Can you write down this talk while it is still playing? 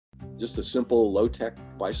just a simple low-tech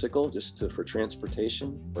bicycle for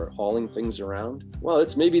transportation, for hauling things around. Well,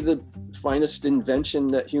 it's maybe the finest invention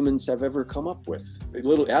that humans have ever come up with.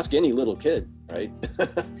 Ask any little kid, right?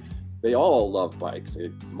 They all love bikes,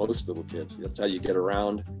 most little kids. That's how you get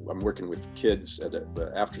around. I'm working with kids at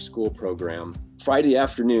the after-school program. Friday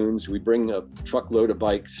afternoons, we bring a truckload of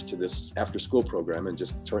bikes to this after-school program and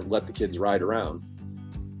just let the kids ride around.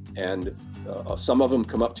 And some of them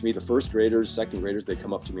come up to me, the first graders, second graders, they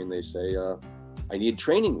come up to me and they say, I need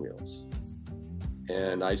training wheels.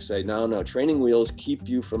 And I say, no, training wheels keep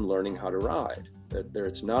you from learning how to ride.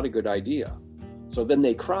 It's not a good idea. So then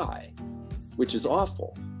they cry, which is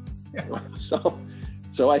awful.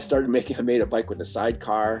 So I made a bike with a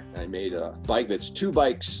sidecar. I made a bike that's two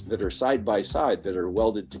bikes that are side by side that are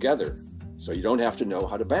welded together. So you don't have to know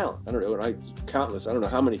how to balance. I don't know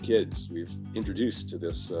how many kids we've introduced to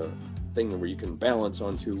this thing where you can balance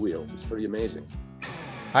on two wheels. It's pretty amazing.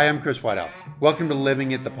 Hi, I'm Chris Waddell. Welcome to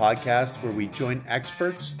Living It, the podcast where we join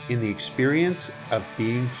experts in the experience of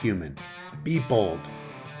being human. Be bold.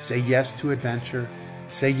 Say yes to adventure.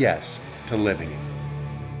 Say yes to living it.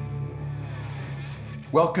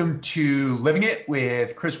 Welcome to Living It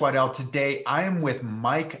with Chris Waddell. Today, I am with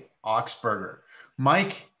Mike Augspurger.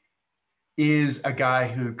 Mike is a guy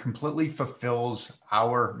who completely fulfills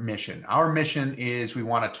our mission. Our mission is we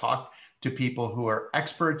want to talk to people who are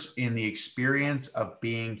experts in the experience of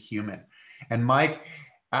being human. And Mike,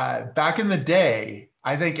 back in the day,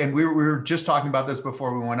 I think, and we were just talking about this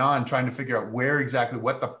before we went on, trying to figure out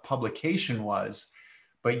what the publication was,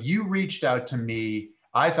 but you reached out to me.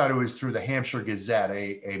 I thought it was through the Hampshire Gazette,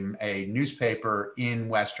 a newspaper in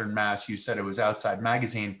Western Mass. You said it was Outside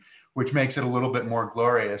Magazine, which makes it a little bit more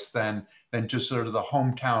glorious than just sort of the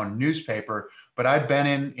hometown newspaper. But I'd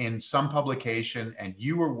been in some publication and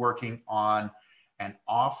you were working on an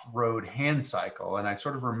off-road hand cycle. And I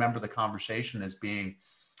sort of remember the conversation as being,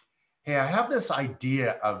 hey, I have this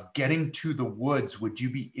idea of getting to the woods. Would you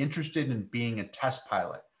be interested in being a test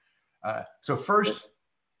pilot? So first,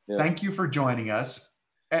 Thank you for joining us.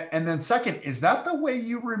 And then second, is that the way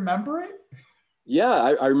you remember it?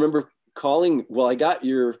 Yeah, I remember calling. Well, I got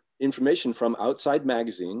your information from Outside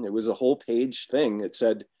Magazine. It was a whole page thing. It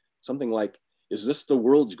said something like, is this the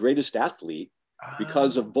world's greatest athlete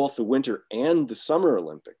because of both the Winter and the Summer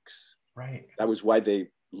Olympics? Right. That was why they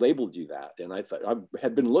labeled you that. And I thought, I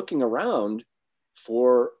had been looking around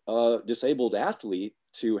for a disabled athlete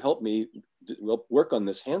to help me work on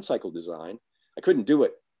this hand cycle design. I couldn't do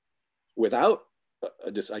it without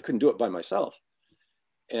I couldn't do it by myself.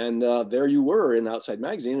 And there you were in Outside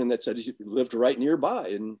Magazine, and that said you lived right nearby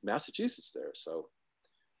in Massachusetts there. So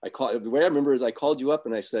the way I remember is I called you up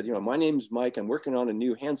and I said, my name's Mike. I'm working on a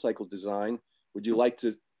new hand cycle design. Would you like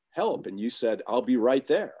to help? And you said, I'll be right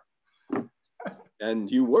there.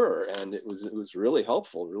 And you were, and it was really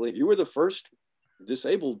helpful. Really, you were the first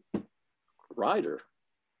disabled rider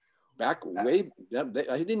back way.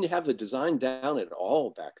 I didn't have the design down at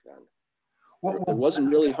all back then. There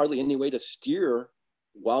wasn't really hardly any way to steer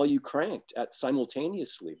while you cranked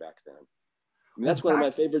simultaneously back then. I mean, that's one of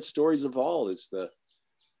my favorite stories of all is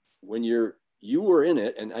when you were in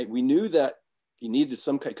it, and we knew that you needed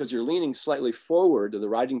some kind, because you're leaning slightly forward, the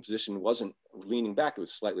riding position wasn't leaning back, it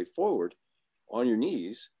was slightly forward on your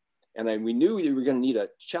knees. And we knew you were going to need a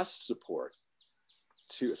chest support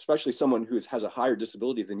especially someone who has a higher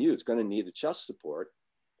disability than you is going to need a chest support,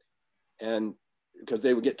 and because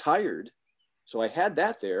they would get tired. So I had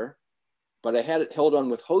that there, but I had it held on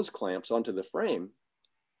with hose clamps onto the frame,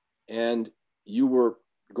 and you were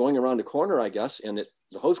going around a corner, I guess, and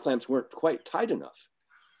the hose clamps weren't quite tight enough.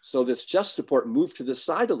 So this chest support moved to the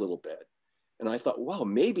side a little bit. And I thought, wow,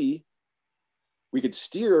 maybe we could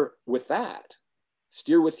steer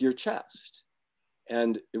with your chest.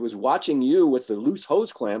 And it was watching you with the loose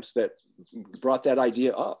hose clamps that brought that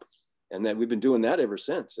idea up. And that we've been doing that ever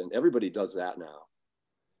since. And everybody does that now.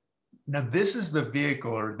 Now, this is the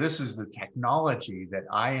vehicle, or this is the technology that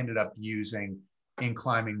I ended up using in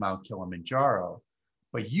climbing Mount Kilimanjaro.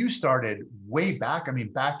 But you started way back. I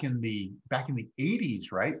mean, back in the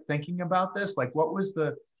 80s, right? Thinking about this, like what was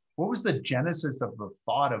the genesis of the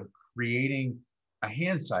thought of creating a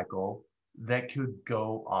hand cycle that could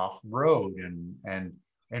go off road, and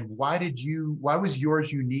why was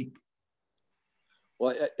yours unique?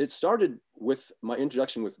 Well, it started with my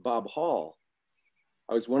introduction with Bob Hall.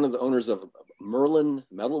 I was one of the owners of Merlin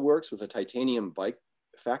Metalworks with a titanium bike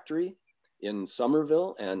factory in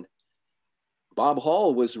Somerville, and Bob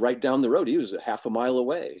Hall was right down the road. He was a half a mile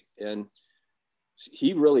away, and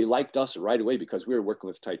he really liked us right away because we were working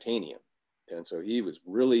with titanium. And so he was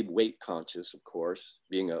really weight conscious, of course,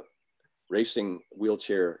 being a racing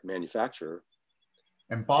wheelchair manufacturer.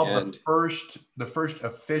 And Bob, And the first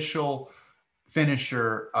official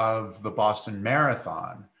finisher of the Boston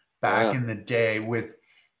Marathon back in the day with,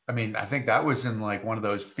 I mean, I think that was in like one of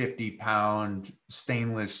those 50-pound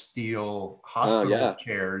stainless steel hospital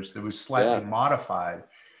chairs that was slightly modified.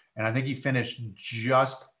 And I think he finished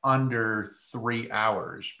just under 3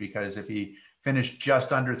 hours, because if he finished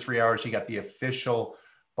just under 3 hours, he got the official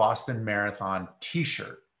Boston Marathon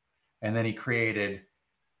t-shirt. And then he created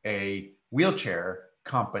a wheelchair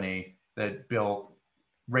company that built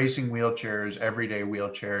racing wheelchairs, everyday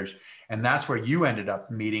wheelchairs. And that's where you ended up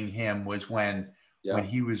meeting him, was when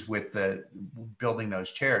he was with the building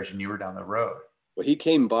those chairs and you were down the road. Well, he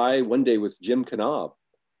came by one day with Jim Knob,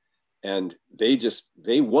 and they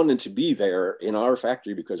wanted to be there in our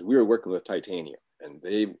factory because we were working with titanium, and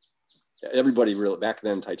everybody really, back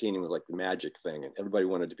then titanium was like the magic thing, and everybody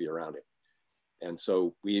wanted to be around it. And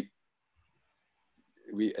so and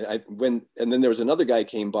then there was another guy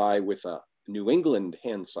came by with a New England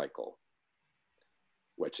Handcycle,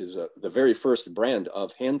 which is the very first brand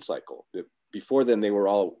of Handcycle. Before then, they were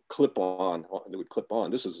all clip-on. They would clip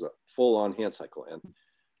on. This is a full-on Handcycle,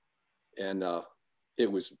 and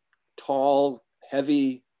it was tall,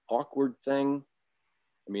 heavy, awkward thing.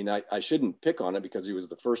 I mean, I shouldn't pick on it because he was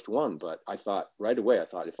the first one, but I thought right away,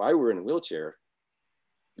 if I were in a wheelchair,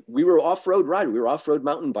 we were off-road riders. We were off-road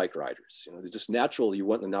mountain bike riders. You know, it's just natural. You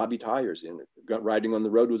want the knobby tires in. Riding on the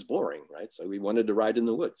road was boring, right? So we wanted to ride in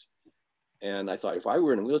the woods. And I thought, if I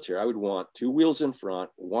were in a wheelchair, I would want 2 wheels in front,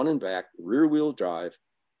 1 in back, rear wheel drive.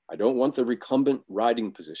 I don't want the recumbent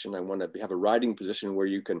riding position. I want to have a riding position where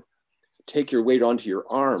you can take your weight onto your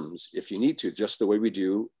arms if you need to, just the way we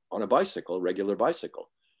do on a bicycle, regular bicycle.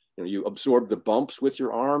 You know, you absorb the bumps with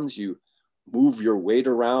your arms, you move your weight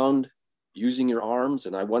around using your arms.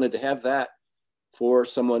 And I wanted to have that for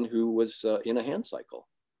someone who was in a hand cycle.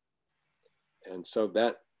 And so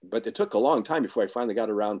but it took a long time before I finally got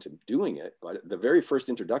around to doing it. But the very first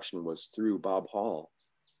introduction was through Bob Hall.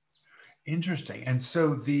 Interesting. And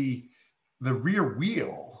so the rear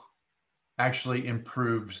wheel actually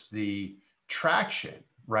improves the traction,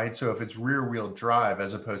 right? So if it's rear wheel drive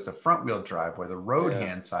as opposed to front wheel drive, where the road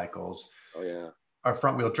hand cycles are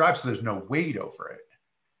front wheel drive, so there's no weight over it.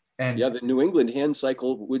 And the New England hand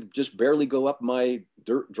cycle would just barely go up my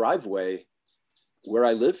dirt driveway where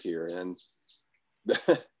I live here. And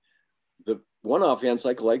the one-off hand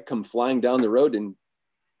cycle, I come flying down the road and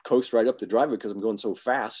coast right up the driveway because I'm going so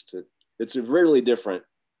fast. It's really different.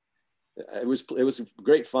 It was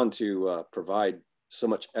great fun to provide so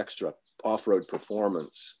much extra off-road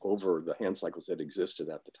performance over the hand cycles that existed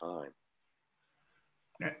at the time.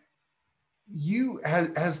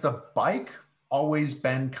 Has the bike always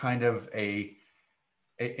been kind of a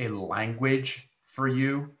language for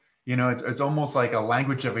you? You know, it's almost like a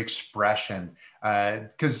language of expression,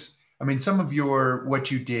 because I mean, some of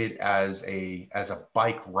what you did as a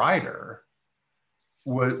bike rider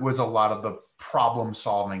was a lot of the problem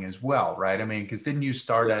solving as well, right? I mean, because didn't you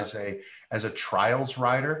start as a trials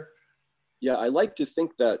rider? Yeah, I like to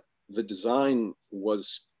think that the design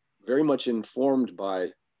was very much informed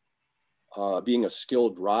by being a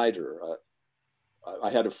skilled rider. I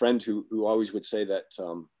had a friend who always would say that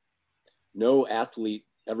no athlete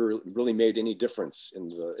ever really made any difference in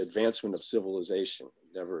the advancement of civilization.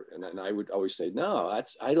 Never. And I would always say, no,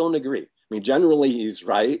 I don't agree. I mean, generally he's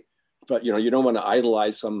right, but you know, you don't want to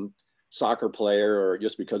idolize some soccer player, or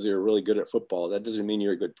just because they're really good at football, that doesn't mean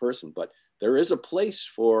you're a good person. But there is a place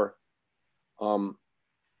for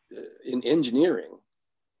in engineering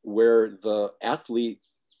where the athlete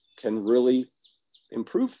can really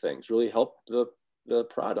improve things, really help the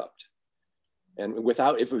product. And if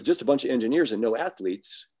it was just a bunch of engineers and no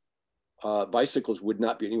athletes, bicycles would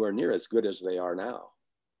not be anywhere near as good as they are now.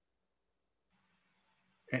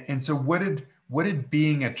 And so what did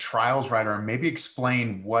being a trials rider, and maybe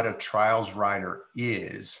explain what a trials rider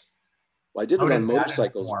is? Well, I did it on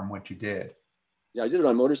motorcycles. Inform what you did? Yeah, I did it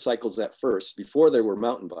on motorcycles at first, before there were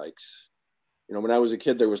mountain bikes. You know, when I was a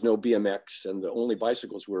kid, there was no BMX, and the only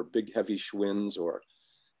bicycles were big, heavy Schwinn's or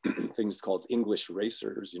things called English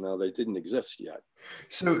racers. You know, they didn't exist yet.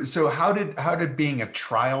 So how did being a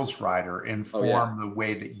trials rider inform the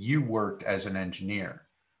way that you worked as an engineer?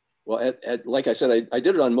 Well, like I said, I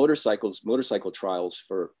did it on motorcycle trials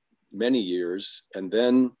for many years. And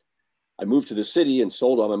then I moved to the city and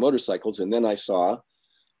sold all my motorcycles. And then I saw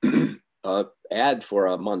an ad for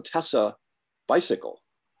a Montesa bicycle,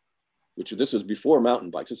 which this was before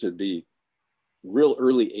mountain bikes. This would be real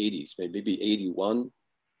early 80s, maybe 81.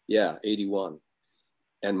 Yeah, 81.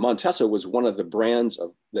 and Montesa was one of the brands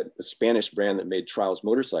of the Spanish brand that made Trials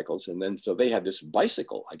motorcycles. And then, so they had this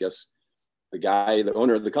bicycle. I guess the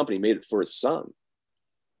owner of the company, made it for his son.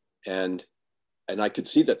 And I could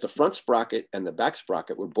see that the front sprocket and the back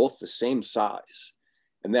sprocket were both the same size.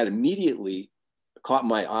 And that immediately caught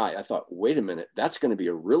my eye. I thought, wait a minute, that's going to be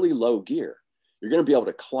a really low gear. You're going to be able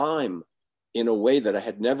to climb in a way that I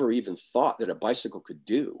had never even thought that a bicycle could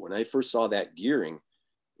do. When I first saw that gearing,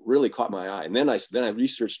 really caught my eye. And then I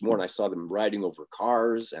researched more, and I saw them riding over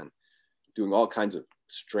cars and doing all kinds of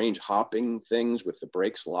strange hopping things with the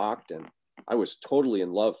brakes locked. And I was totally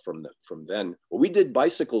in love from then. Well, we did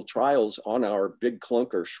bicycle trials on our big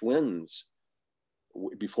clunker Schwinn's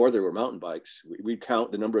before there were mountain bikes. We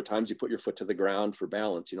count the number of times you put your foot to the ground for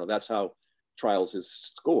balance. You know, that's how trials is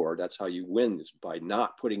scored. That's how you win, is by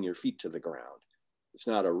not putting your feet to the ground. It's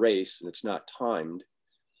not a race, and it's not timed.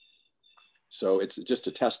 So it's just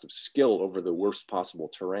a test of skill over the worst possible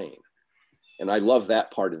terrain. And I love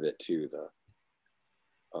that part of it too,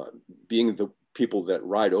 being the people that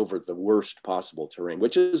ride over the worst possible terrain,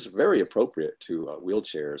 which is very appropriate to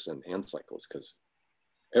wheelchairs and hand cycles, because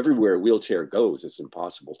everywhere a wheelchair goes, it's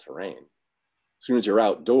impossible terrain. As soon as you're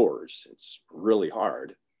outdoors, it's really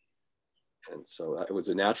hard. And so it was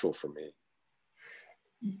a natural for me.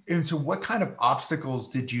 And so what kind of obstacles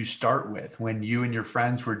did you start with when you and your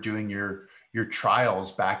friends were doing your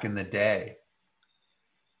trials back in the day?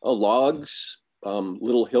 Logs,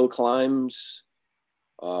 little hill climbs,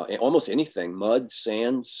 almost anything, mud,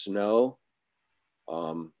 sand, snow.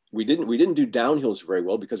 We didn't do downhills very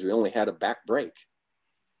well because we only had a back brake.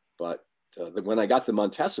 But when I got the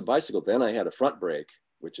Montesa bicycle, then I had a front brake,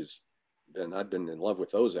 I've been in love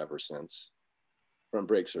with those ever since. Front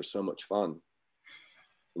brakes are so much fun.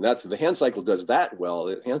 And the hand cycle does that well.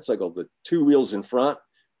 The hand cycle, the two wheels in front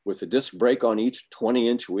with the disc brake on each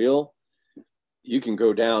 20-inch wheel, you can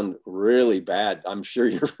go down really bad. I'm sure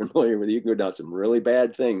you're familiar with it. You can go down some really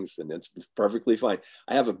bad things, and it's perfectly fine.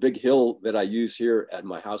 I have a big hill that I use here at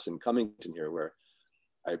my house in Cummington here, where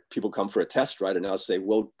people come for a test ride, and I'll say,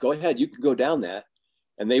 well, go ahead, you can go down that.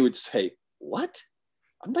 And they would say, what?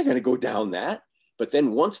 I'm not going to go down that. But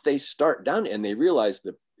then once they start down and they realize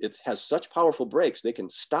that it has such powerful brakes, they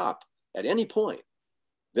can stop at any point.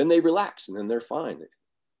 Then they relax, and then they're fine.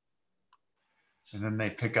 And then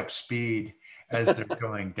they pick up speed as they're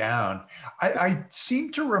going down. I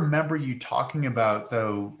seem to remember you talking about,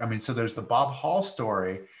 though, I mean, so there's the Bob Hall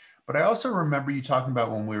story, but I also remember you talking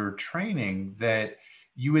about when we were training that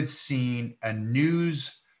you had seen a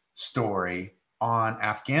news story on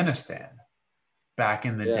Afghanistan back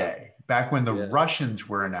in the day, back when the Russians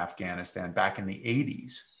were in Afghanistan, back in the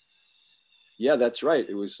 80s. Yeah, that's right.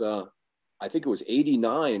 It was, I think it was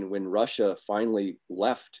 89 when Russia finally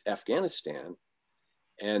left Afghanistan,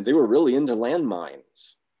 and they were really into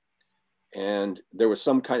landmines. And there was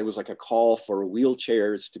it was like a call for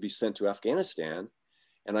wheelchairs to be sent to Afghanistan.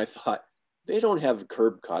 And I thought, they don't have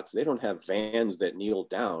curb cuts. They don't have vans that kneel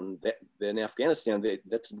down. In Afghanistan,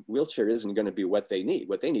 wheelchair isn't going to be what they need.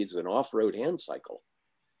 What they need is an off-road hand cycle.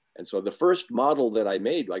 And so the first model that I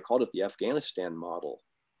made, I called it the Afghanistan model,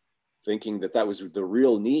 thinking that was the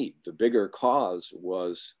real need. The bigger cause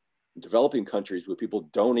was developing countries where people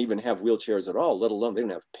don't even have wheelchairs at all, let alone they don't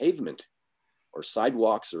have pavement or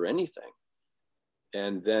sidewalks or anything.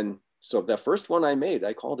 And then, so the first one I made,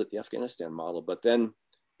 I called it the Afghanistan model. But then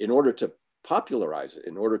in order to popularize it,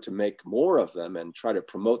 in order to make more of them and try to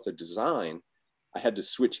promote the design, I had to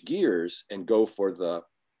switch gears and go for the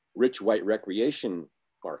rich white recreation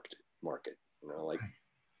market, you know, like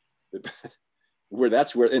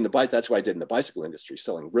that's why I did in the bicycle industry,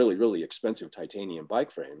 selling really, really expensive titanium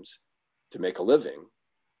bike frames to make a living.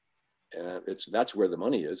 And that's where the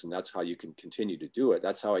money is, and that's how you can continue to do it.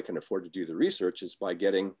 That's how I can afford to do the research, is by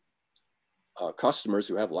getting customers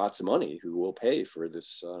who have lots of money who will pay for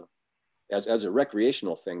this as a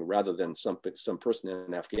recreational thing, rather than some person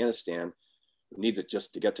in Afghanistan who needs it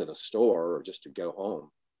just to get to the store or just to go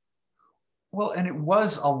home. Well, and it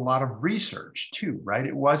was a lot of research too, right?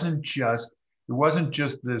 It wasn't just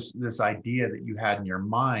this idea that you had in your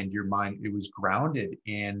mind. It was grounded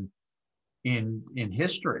in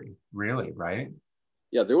history, really, right?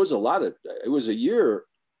 Yeah, there was it was a year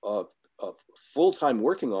of full-time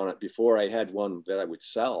working on it before I had one that I would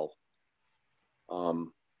sell.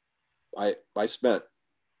 I spent,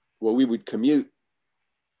 we would commute.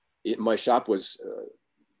 My shop was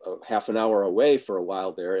half an hour away for a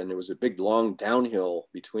while there, and there was a big long downhill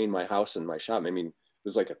between my house and my shop. I mean, it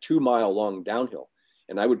was like a 2-mile long downhill,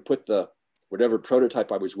 and I would put whatever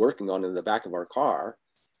prototype I was working on in the back of our car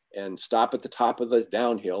and stop at the top of the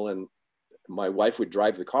downhill. And my wife would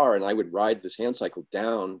drive the car and I would ride this hand cycle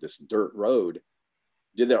down this dirt road.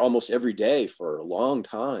 Did that almost every day for a long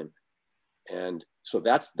time. And so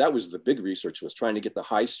that was the big research, was trying to get the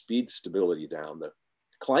high speed stability down. The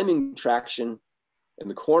climbing traction and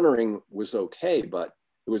the cornering was okay, but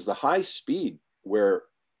it was the high speed where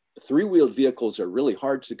three-wheeled vehicles are really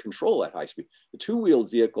hard to control at high speed. The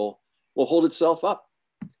two-wheeled vehicle will hold itself up.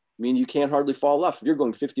 I mean, you can't hardly fall off. If you're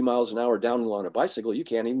going 50 miles an hour down on a bicycle, you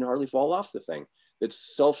can't even hardly fall off the thing.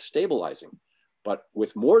 It's self-stabilizing. But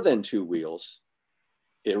with more than two wheels,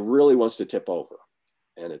 it really wants to tip over.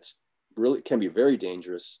 And it's really can be very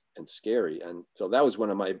dangerous and scary. And so that was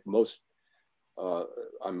one of my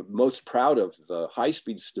I'm most proud of, the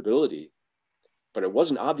high-speed stability. But it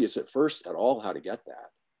wasn't obvious at first at all how to get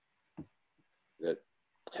that. That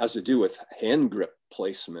has to do with hand grip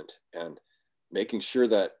placement and making sure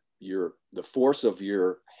that the force of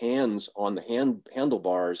your hands on the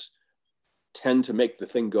handlebars tend to make the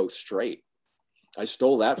thing go straight. I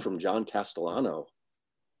stole that from John Castellano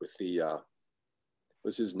with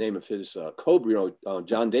what's his name of his Cobra,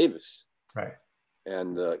 John Davis. Right.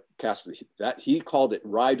 And that he called it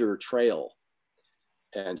rider trail.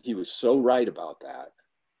 And he was so right about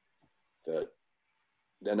that.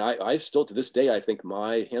 Then I still, to this day, I think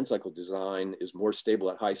my hand cycle design is more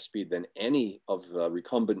stable at high speed than any of the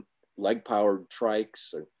recumbent leg-powered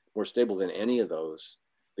trikes, or more stable than any of those.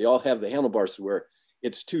 They all have the handlebars where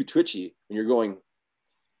it's too twitchy. When you're going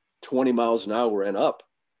 20 miles an hour and up,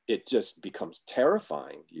 it just becomes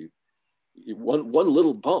terrifying. You one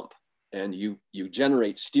little bump and you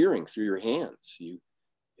generate steering through your hands,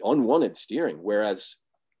 unwanted steering. Whereas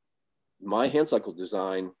my hand cycle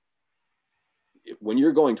design, when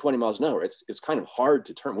you're going 20 miles an hour, it's kind of hard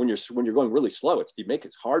to turn. When you're going really slow, it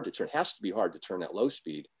hard to turn. It has to be hard to turn at low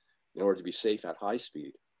speed in order to be safe at high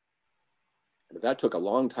speed. But that took a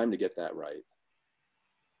long time to get that right.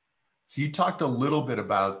 So you talked a little bit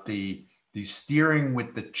about the steering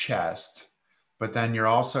with the chest, but then you're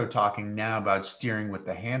also talking now about steering with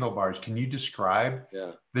the handlebars. Can you describe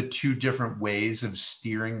the two different ways of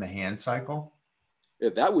steering the hand cycle? Yeah,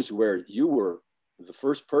 that was where you were the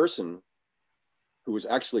first person who was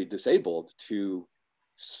actually disabled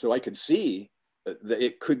so I could see that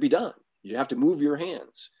it could be done. You have to move your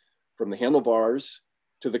hands from the handlebars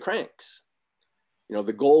to the cranks.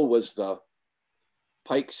 The goal was the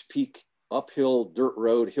Pikes Peak uphill dirt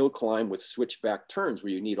road hill climb with switchback turns,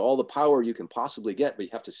 where you need all the power you can possibly get, but you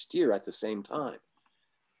have to steer at the same time.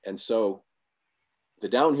 And so the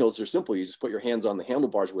downhills are simple. You just put your hands on the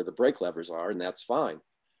handlebars where the brake levers are, and that's fine.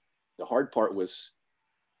 The hard part was,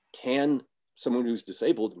 can someone who's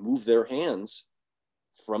disabled move their hands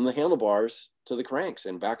from the handlebars to the cranks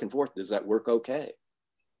and back and forth? Does that work okay?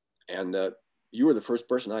 And you were the first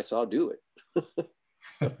person I saw do it.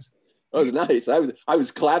 It was nice. I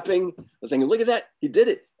was clapping. I was saying, look at that, he did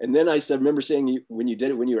it. And then I remember saying, when you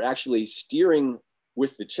did it, when you were actually steering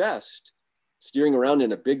with the chest, steering around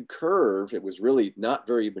in a big curve, it was really not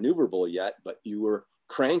very maneuverable yet, but you were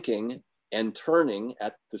cranking and turning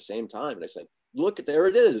at the same time. And I said, look, there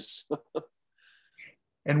it is.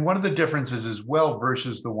 And one of the differences as well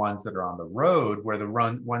versus the ones that are on the road, where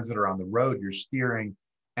ones that are on the road, you're steering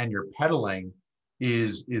and you're pedaling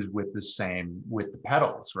is with the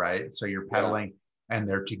pedals, right? So you're pedaling and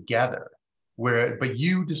they're together. But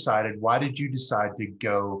you decided, why did you decide to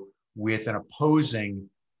go with an opposing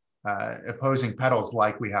pedals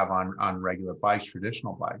like we have on regular bikes,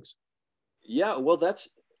 traditional bikes? Yeah, well, that's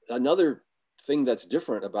another thing that's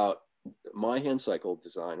different about my hand cycle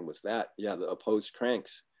design was that, the opposed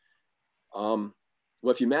cranks. Well,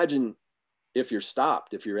 if you imagine if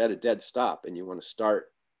you're at a dead stop and you want to start,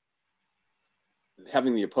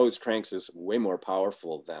 having the opposed cranks is way more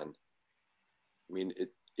powerful than,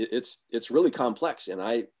 it's really complex. And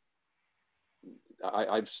I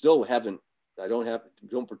still haven't,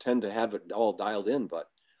 don't pretend to have it all dialed in, but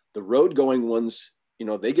the road going ones,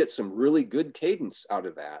 they get some really good cadence out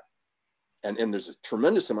of that. And there's a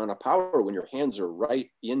tremendous amount of power when your hands are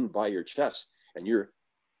right in by your chest and you're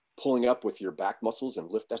pulling up with your back muscles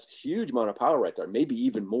and lift. That's a huge amount of power right there, maybe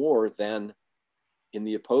even more than in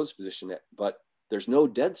the opposed position. But there's no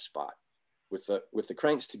dead spot. With the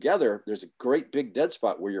cranks together, there's a great big dead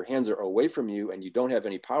spot where your hands are away from you and you don't have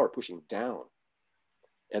any power pushing down.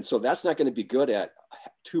 And so that's not going to be good at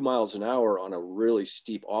 2 miles an hour on a really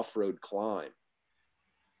steep off-road climb.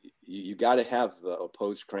 You got to have the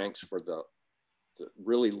opposed cranks for the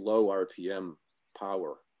really low RPM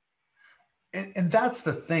power. And that's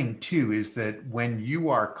the thing too, is that when you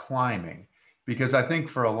are climbing, because I think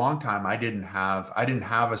for a long time I didn't have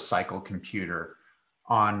a cycle computer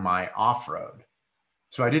on my off-road.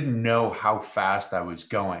 So I didn't know how fast I was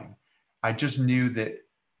going. I just knew that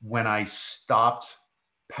when I stopped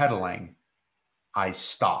pedaling, I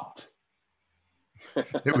stopped.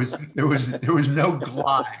 There was no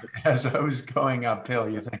glide as I was going uphill.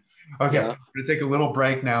 You think, okay, Yeah. I'm going to take a little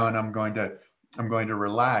break now, and I'm going to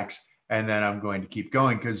relax, and then I'm going to keep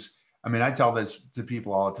going. Because I mean, I tell this to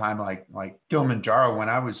people all the time, like Kilimanjaro. When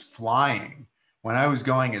I was flying, when I was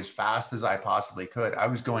going as fast as I possibly could, I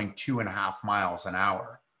was going 2.5 miles an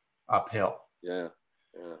hour uphill. Yeah.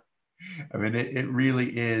 Yeah. I mean, it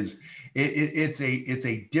really is. It's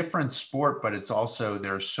a different sport, but it's also,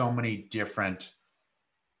 there's so many different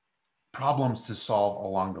problems to solve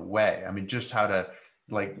along the way. I mean, just how to,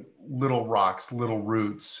 like, little rocks, little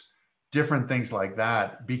roots, different things like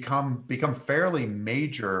that become fairly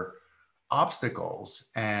major obstacles.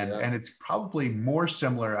 And Yeah. and it's probably more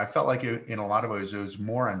similar. I felt like in a lot of ways it was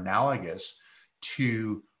more analogous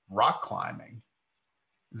to rock climbing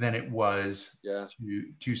than it was Yeah.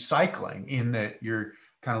 to cycling, in that you're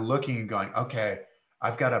kind of looking and going, okay,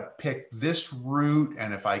 I've got to pick this route,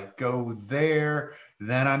 and if I go there,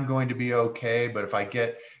 then I'm going to be okay. But if I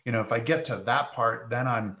get to that part, then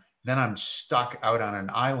I'm stuck out on an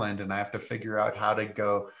island, and I have to figure out how to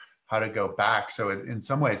go back. So in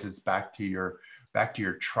some ways, it's back to your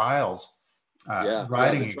trials Yeah. Yeah.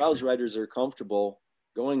 riding The trials experience. riders are comfortable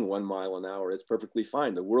going 1 mile an hour. It's perfectly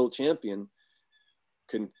fine. The world champion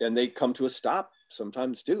and they come to a stop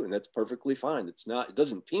sometimes too, and that's perfectly fine. It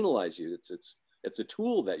doesn't penalize you. It's a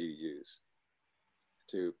tool that you use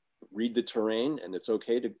to read the terrain, and it's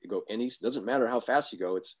okay to go doesn't matter how fast you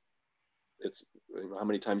go. It's how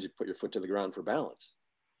many times you put your foot to the ground for balance.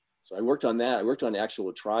 So I worked on that. I worked on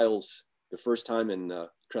actual trials the first time in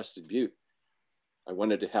Crested Butte. I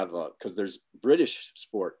wanted to have because there's British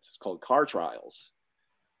sport. It's called car trials,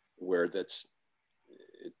 where the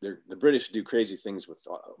British do crazy things with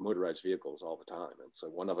motorized vehicles all the time, and so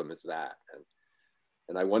one of them is that.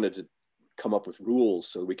 And I wanted to come up with rules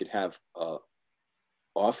so we could have a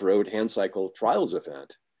off-road hand cycle trials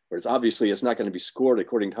event, where it's not going to be scored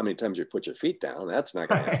according to how many times you put your feet down. That's not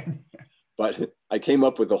going to happen. But I came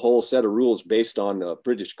up with a whole set of rules based on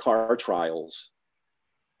British car trials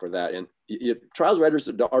for that. And trials riders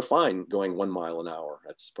are fine going 1 mile an hour.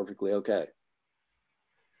 That's perfectly okay.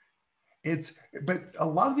 But a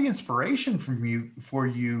lot of the inspiration for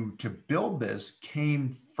you to build this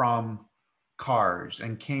came from cars,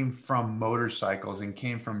 and came from motorcycles, and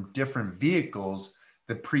came from different vehicles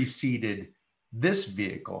that preceded this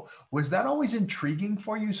vehicle. Was that always intriguing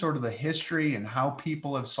for you, sort of the history and how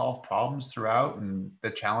people have solved problems throughout, and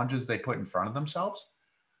the challenges they put in front of themselves?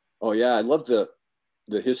 Oh yeah, I love the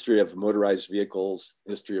history of motorized vehicles,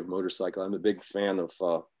 history of motorcycle. I'm a big fan of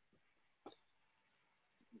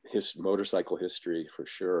his motorcycle history for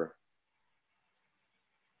sure.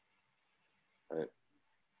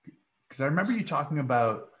 Because I remember you talking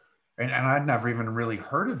about, and I'd never even really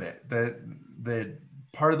heard of it, that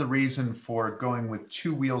part of the reason for going with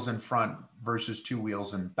two wheels in front versus two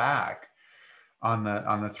wheels in back on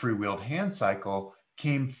the three-wheeled hand cycle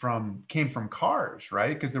came from cars,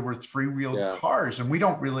 right? Because there were three-wheeled Yeah, cars, and we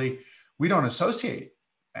don't associate.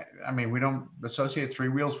 I mean, we don't associate three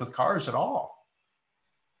wheels with cars at all.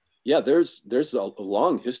 yeah. There's a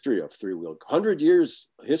long history of three-wheeled, 100 years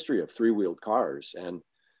history of three-wheeled cars, and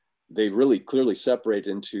they really clearly separate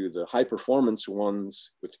into the high performance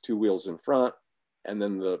ones with two wheels in front, and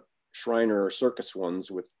then the Shriner circus ones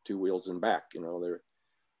with two wheels in back.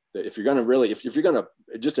 If you're going to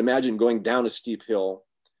just imagine going down a steep hill,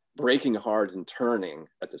 braking hard and turning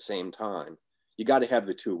at the same time, you got to have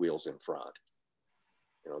the two wheels in front.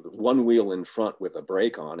 The one wheel in front with a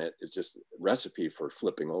brake on it is just a recipe for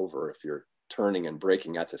flipping over if you're turning and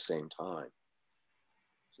braking at the same time.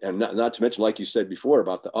 And not to mention, like you said before,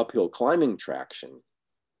 about the uphill climbing traction.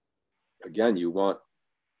 Again, you want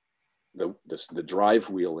the drive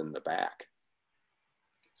wheel in the back.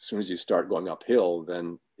 As soon as you start going uphill,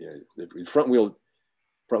 then the front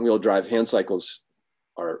wheel drive hand cycles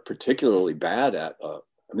are particularly bad at.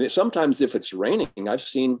 Sometimes if it's raining, I've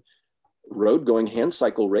seen road going hand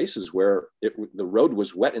cycle races where the road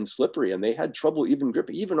was wet and slippery, and they had trouble even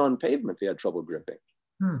gripping. Even on pavement, they had trouble gripping.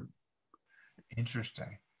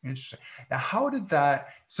 Interesting. Interesting. Now, how did that?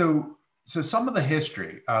 So some of the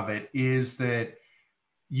history of it is that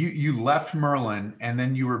you left Merlin, and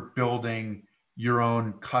then you were building your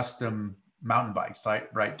own custom mountain bikes, right?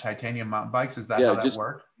 Right, titanium mountain bikes. Is that Yeah, how that just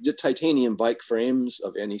worked? titanium bike frames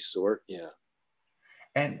of any sort. Yeah.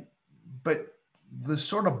 And but the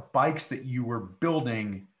sort of bikes that you were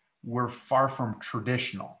building were far from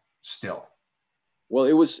traditional still. Well,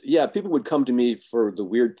 people would come to me for the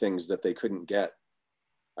weird things that they couldn't get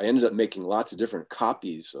I ended up making lots of different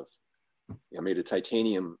copies of, I made a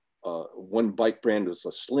titanium, one bike brand was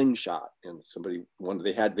a Slingshot, and somebody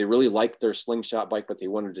wanted, they really liked their Slingshot bike, but they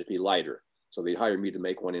wanted it to be lighter. So they hired me to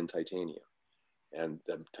make one in titanium, and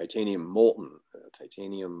titanium molten,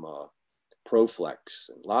 titanium Proflex,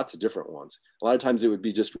 and lots of different ones. A lot of times it would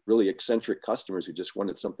be just really eccentric customers who just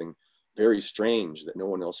wanted something very strange that no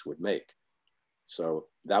one else would make. So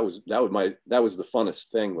that was the funnest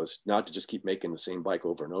thing, was not to just keep making the same bike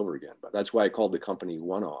over and over again. But that's why I called the company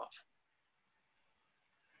One-Off.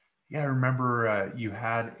 Yeah, I remember you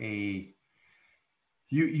had a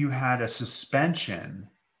suspension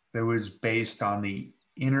that was based on the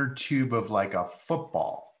inner tube of like a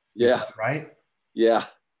football. Yeah. Is that right? Yeah.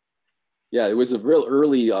 Yeah, it was a real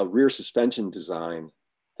early rear suspension design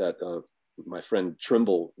that my friend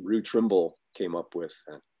Rue Trimble came up with.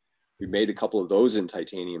 And we made a couple of those in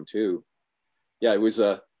titanium too. Yeah, it was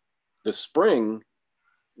the spring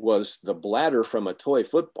was the bladder from a toy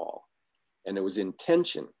football, and it was in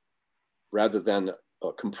tension rather than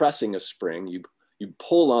compressing a spring. You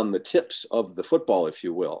pull on the tips of the football, if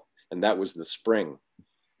you will, and that was the spring,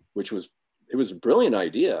 it was a brilliant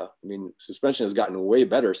idea. I mean, suspension has gotten way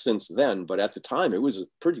better since then, but at the time it was a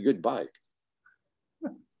pretty good bike.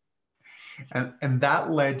 And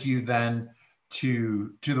that led you then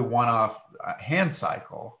to the One-Off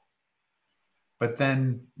Handcycle. But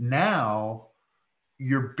then now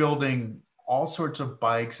you're building all sorts of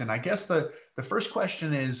bikes. And I guess the first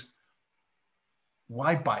question is,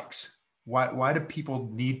 why bikes? Why do people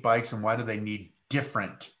need bikes, and why do they need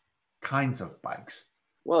different kinds of bikes?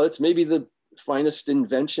 Well, it's maybe the finest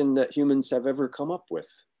invention that humans have ever come up with.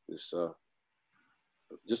 Is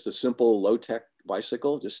just a simple low-tech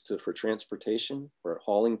bicycle, just for transportation, for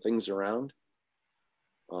hauling things around.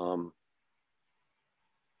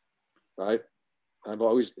 I've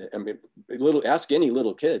always, I mean, ask any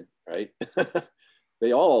little kid, right?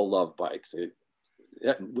 They all love bikes.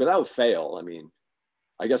 Without fail. I mean,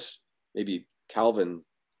 I guess maybe Calvin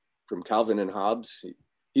from Calvin and Hobbes,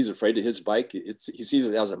 he's afraid of his bike. He sees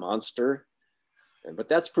it as a monster, but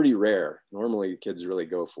that's pretty rare. Normally kids really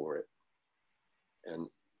go for it. And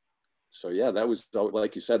so, yeah, that was,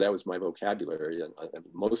 like you said, that was my vocabulary. And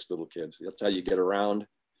most little kids, that's how you get around.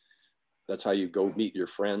 That's how you go meet your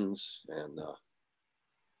friends. And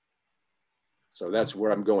so that's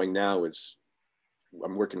where I'm going now, is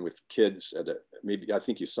I'm working with kids at maybe, I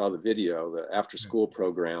think you saw the video, the after school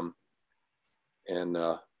program. And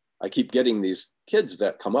I keep getting these kids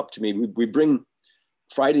that come up to me. We bring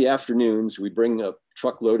Friday afternoons, we bring a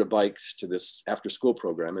truckload of bikes to this after school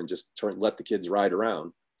program and just let the kids ride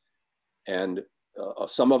around. And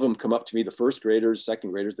some of them come up to me, the first graders,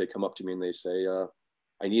 second graders, they come up to me and they say,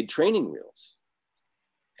 I need training wheels.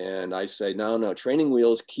 And I say, no, training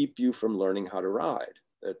wheels keep you from learning how to ride.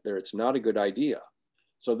 It's not a good idea.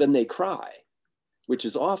 So then they cry, which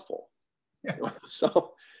is awful. Yeah.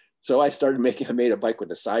 So I made a bike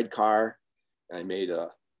with a sidecar. I made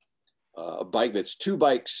a bike that's two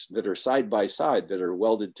bikes that are side by side that are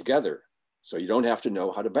welded together. So you don't have to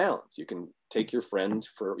know how to balance. You can take your friend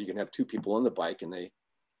you can have two people on the bike, and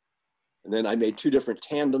then I made two different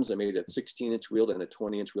tandems. I made a 16-inch wheeled and a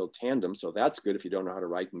 20-inch wheeled tandem. So that's good. If you don't know how to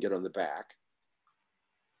ride, you can get on the back.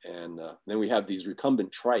 And then we have these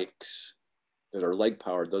recumbent trikes that are leg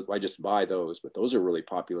powered. I just buy those, but those are really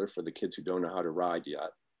popular for the kids who don't know how to ride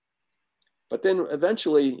yet. But then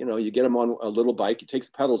eventually, you get them on a little bike, you take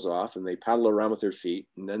the pedals off, and they paddle around with their feet,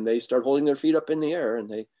 and then they start holding their feet up in the air,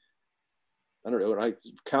 and I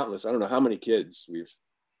don't know how many kids we've,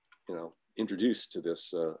 introduced to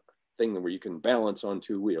this thing where you can balance on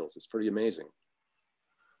two wheels. It's pretty amazing.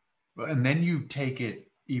 And then you take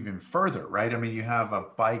it even further, right? I mean, you have a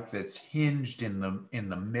bike that's hinged in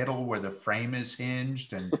the middle where the frame is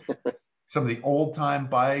hinged, and some of the old time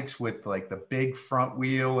bikes with like the big front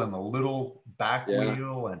wheel and the little back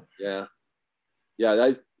wheel. And I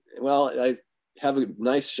have a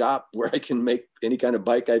nice shop where I can make any kind of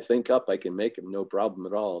bike I think up. I can make them, no problem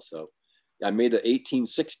at all. So I made an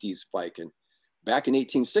 1860s bike, and back in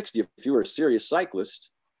 1860, if you were a serious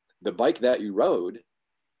cyclist, the bike that you rode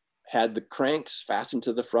had the cranks fastened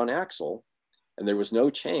to the front axle, and there was no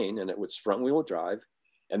chain, and it was front wheel drive,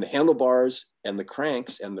 and the handlebars and the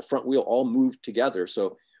cranks and the front wheel all moved together.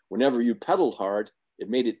 So whenever you pedaled hard, it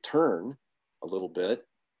made it turn a little bit,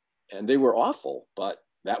 and they were awful, but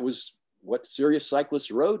that was what serious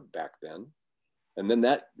cyclists rode back then. And then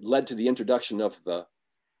that led to the introduction of the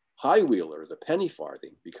high wheeler, the penny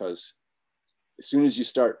farthing, because as soon as you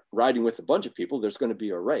start riding with a bunch of people, there's going to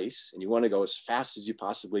be a race, and you want to go as fast as you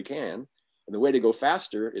possibly can. And the way to go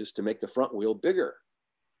faster is to make the front wheel bigger.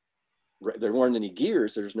 there weren't any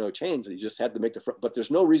gears, there's no chains, you just had to make the front, but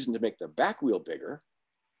there's no reason to make the back wheel bigger.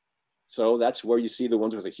 So that's where you see the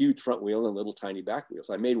ones with a huge front wheel and little tiny back wheels.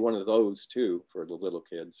 I made one of those too for the little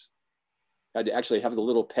kids. I had to actually have the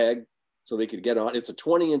little peg so they could get on. It's a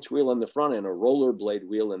 20-inch wheel on the front and a rollerblade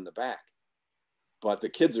wheel in the back. But the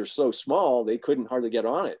kids are so small, they couldn't hardly get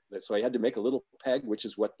on it. So I had to make a little peg, which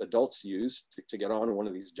is what adults use to get on one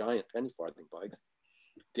of these giant penny farthing bikes.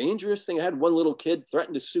 Dangerous thing. I had one little kid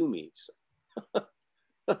threaten to sue me.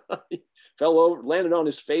 He fell over, landed on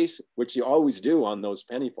his face, which you always do on those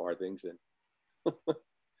penny farthings. And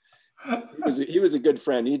he was a good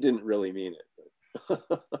friend. He didn't really mean it.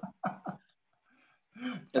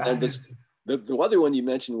 And then the other one you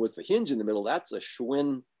mentioned with the hinge in the middle, that's a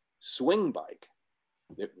Schwinn swing bike.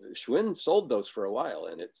 Schwinn sold those for a while,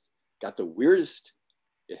 and it's got the weirdest,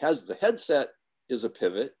 it has the headset is a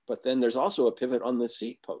pivot, but then there's also a pivot on the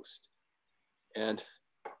seat post. And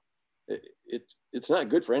it's not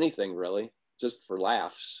good for anything really, just for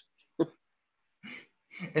laughs.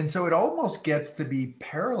 And so it almost gets to be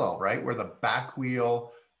parallel, right? Where the back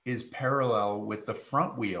wheel is parallel with the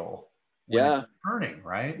front wheel when it's turning,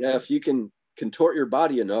 right? Yeah, if you can contort your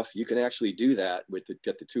body enough, you can actually do that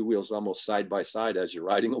get the two wheels almost side by side as you're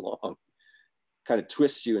riding along. Kind of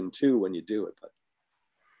twists you in two when you do it. But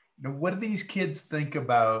now, what do these kids think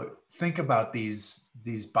about these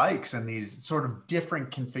bikes and these sort of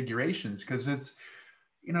different configurations? Because it's,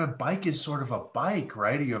 a bike is sort of a bike,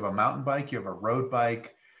 right? You have a mountain bike, you have a road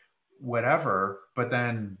bike, whatever, but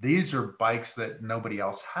then these are bikes that nobody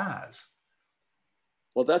else has.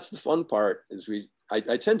 Well, that's the fun part is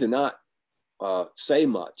I tend to not say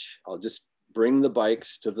much. I'll just bring the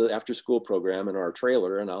bikes to the after school program in our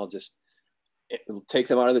trailer, and I'll just take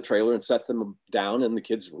them out of the trailer and set them down, and the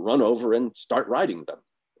kids run over and start riding them.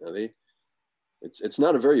 It's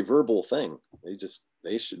not a very verbal thing.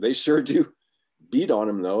 They sure do beat on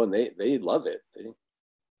them though, and they love it.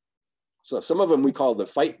 So some of them we call the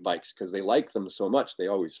fight bikes because they like them so much they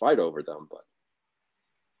always fight over them, but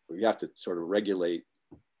we have to sort of regulate,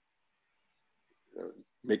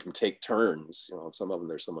 make them take turns. Some of them,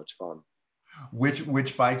 they're so much fun.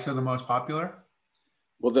 Which bikes are the most popular?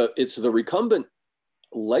 Well, it's the recumbent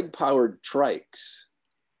leg-powered trikes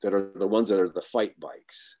that are the ones that are the fight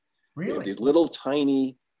bikes. Really? These little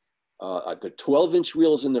tiny, the 12-inch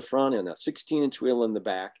wheels in the front and a 16-inch wheel in the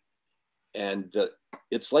back. And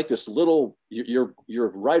it's like this little, you're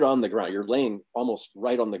right on the ground. You're laying almost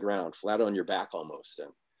right on the ground, flat on your back almost.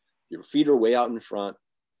 And your feet are way out in front.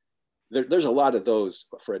 There's a lot of those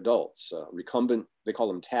for adults. Recumbent, they call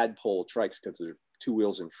them tadpole trikes because they're two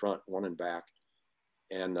wheels in front, one in back.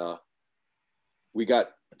 And we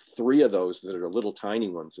got 3 of those that are little tiny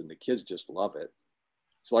ones, and the kids just love it.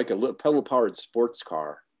 It's like a little pedal-powered sports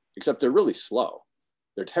car, except they're really slow.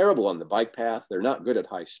 They're terrible on the bike path. They're not good at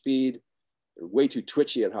high speed. They're way too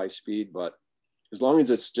twitchy at high speed, but as long as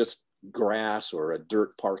it's just grass or a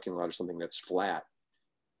dirt parking lot or something that's flat,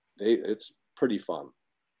 it's pretty fun.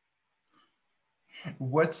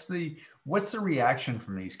 What's the reaction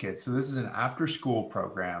from these kids? So this is an after-school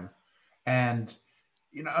program, and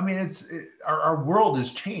our world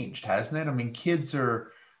has changed, hasn't it? I mean, kids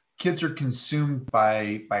are consumed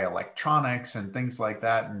by electronics and things like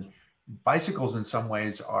that, and bicycles in some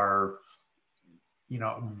ways are,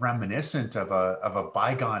 reminiscent of a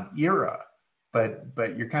bygone era, but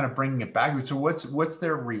you're kind of bringing it back. So what's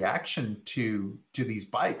their reaction to these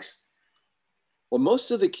bikes? Well,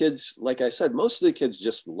 most of the kids, like I said, most of the kids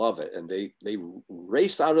just love it, and they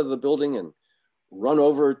race out of the building and run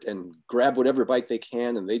over and grab whatever bike they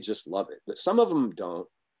can, and they just love it. But some of them don't.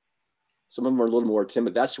 Some of them are a little more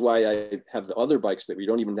timid. That's why I have the other bikes that we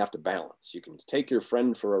don't even have to balance. You can take your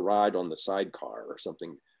friend for a ride on the sidecar or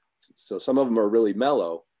something. So some of them are really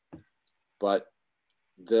mellow, but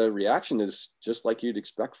the reaction is just like you'd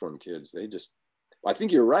expect from kids. I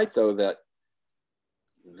think you're right though, that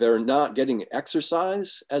they're not getting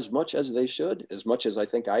exercise as much as they should, as much as I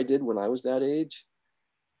think I did when I was that age.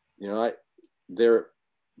 They're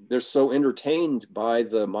so entertained by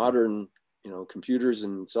the modern, computers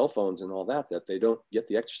and cell phones and all that they don't get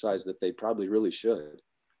the exercise that they probably really should.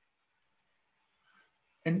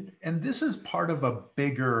 And this is part of a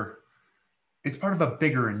bigger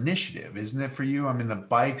initiative, isn't it, for you? I mean, the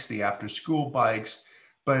bikes, the after school bikes,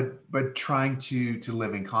 but trying to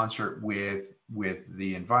live in concert with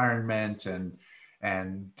the environment and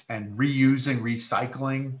reusing,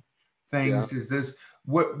 recycling things. Yeah. Is this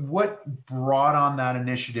what brought on that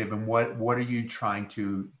initiative, and what are you trying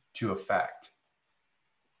to affect?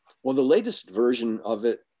 Well, the latest version of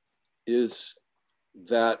it is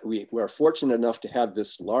that we are fortunate enough to have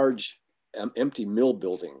this large empty mill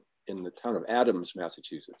building in the town of Adams,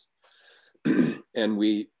 Massachusetts. And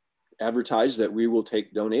we advertise that we will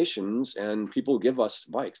take donations, and people give us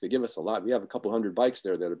bikes. They give us a lot. We have a couple hundred bikes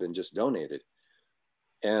there that have been just donated.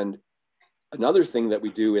 And another thing that we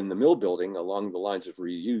do in the mill building along the lines of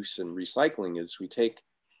reuse and recycling is we take,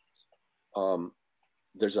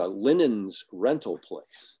 there's a linens rental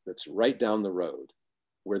place that's right down the road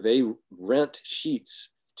where they rent sheets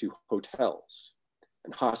to hotels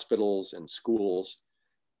and hospitals and schools.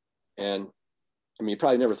 And I mean, you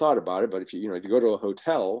probably never thought about it, but if you go to a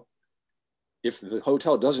hotel, if the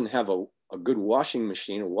hotel doesn't have a good washing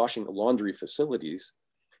machine or washing laundry facilities,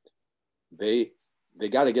 they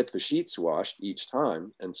got to get the sheets washed each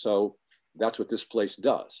time. And so that's what this place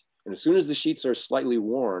does. And as soon as the sheets are slightly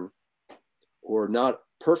worn or not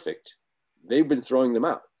perfect, they've been throwing them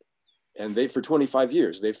out. And for 25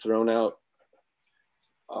 years, they've thrown out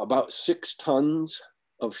about 6 tons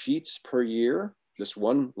of sheets per year, this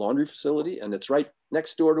one laundry facility, and it's right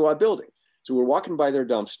next door to our building. So we're walking by their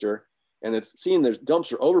dumpster, and it's seeing their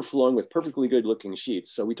dumpster overflowing with perfectly good looking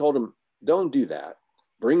sheets. So we told them, don't do that.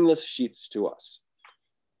 Bring the sheets to us.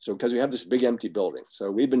 So because we have this big empty building.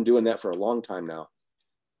 So we've been doing that for a long time now.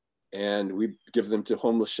 And we give them to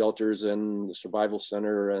homeless shelters and the survival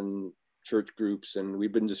center and church groups. And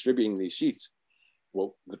we've been distributing these sheets.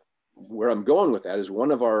 Well, where I'm going with that is a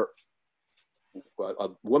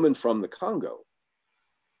woman from the Congo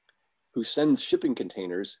who sends shipping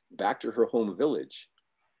containers back to her home village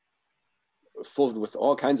full with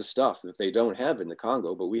all kinds of stuff that they don't have in the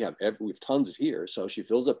Congo, but we have tons of here. So she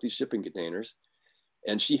fills up these shipping containers,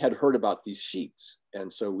 and she had heard about these sheets.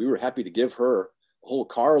 And so we were happy to give her a whole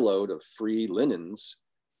carload of free linens,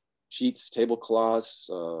 sheets, tablecloths,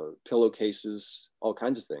 pillowcases, all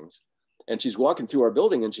kinds of things. And she's walking through our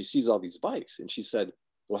building and she sees all these bikes. And she said,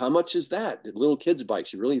 well, how much is that? The little kids' bikes.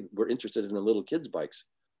 She really were interested in the little kids' bikes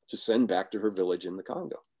to send back to her village in the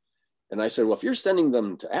Congo. And I said, well, if you're sending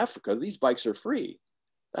them to Africa, these bikes are free.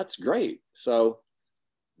 That's great. So,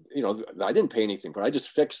 I didn't pay anything, but I just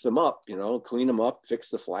fixed them up, clean them up, fix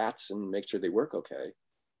the flats and make sure they work okay.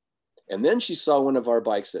 And then she saw one of our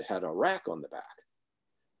bikes that had a rack on the back.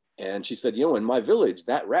 And she said, in my village,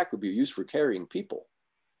 that rack would be used for carrying people,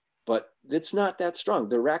 but it's not that strong.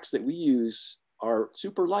 The racks that we use are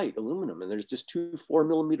super light aluminum, and there's just 2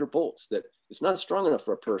 4-millimeter bolts that it's not strong enough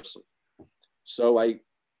for a person. So I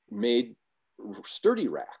made sturdy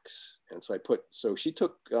racks. And so she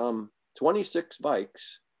took 26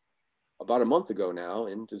 bikes about a month ago now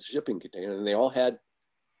into the shipping container, and they all had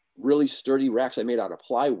really sturdy racks I made out of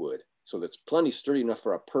plywood. So that's plenty sturdy enough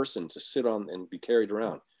for a person to sit on and be carried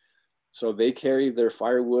around. So they carry their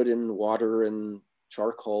firewood and water and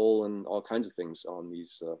charcoal and all kinds of things on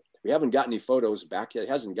these. We haven't got any photos back yet.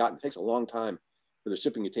 It takes a long time for the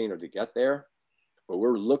shipping container to get there, but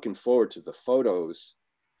we're looking forward to the photos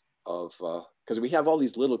of, because we have all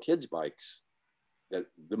these little kids' bikes that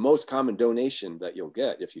the most common donation that you'll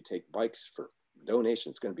get if you take bikes for donation,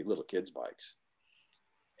 it's going to be little kids' bikes.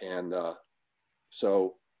 And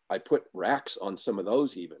so I put racks on some of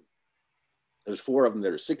those even. There's 4 of them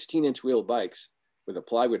that are 16-inch wheel bikes with a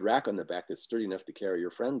plywood rack on the back that's sturdy enough to carry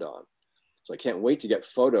your friend on. So I can't wait to get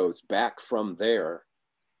photos back from there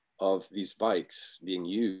of these bikes being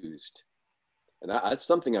used. And that's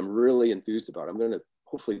something I'm really enthused about. I'm going to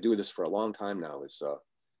hopefully do this for a long time now, is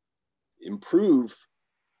improve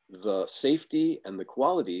the safety and the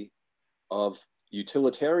quality of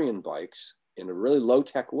utilitarian bikes in a really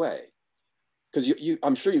low-tech way. Because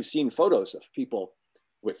I'm sure you've seen photos of people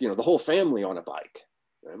with, the whole family on a bike.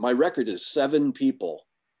 My record is 7 people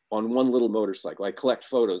on one little motorcycle. I collect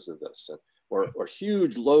photos of this, or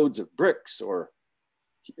huge loads of bricks, or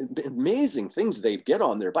amazing things they get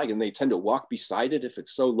on their bike, and they tend to walk beside it. If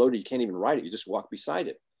it's so loaded you can't even ride it, you just walk beside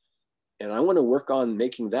it. And I want to work on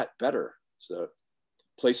making that better. So,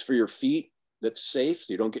 place for your feet that's safe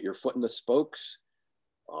so you don't get your foot in the spokes,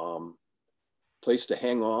 place to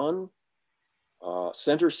hang on,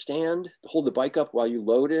 center stand to hold the bike up while you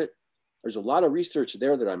load it. There's a lot of research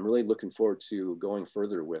there that I'm really looking forward to going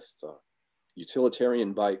further with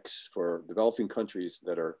utilitarian bikes for developing countries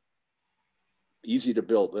that are easy to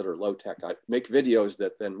build, that are low tech. I make videos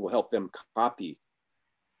that then will help them copy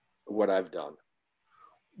what I've done.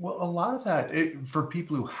 Well, a lot of that, for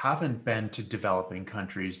people who haven't been to developing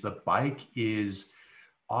countries, the bike is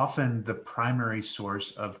often the primary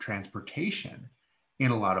source of transportation in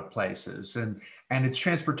a lot of places. And it's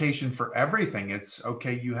transportation for everything. It's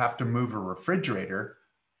okay, you have to move a refrigerator.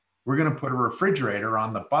 We're going to put a refrigerator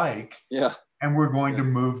on the bike. Yeah. And we're going to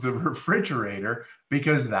move the refrigerator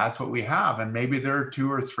because that's what we have. And maybe there are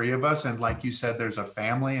 2 or 3 of us. And like you said, there's a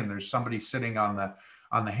family and there's somebody sitting on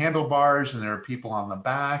on the handlebars and there are people on the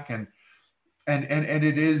back, and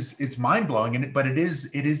it's mind-blowing. But it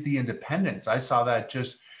is the independence. I saw that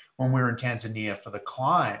just when we were in Tanzania for the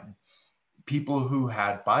climb. People who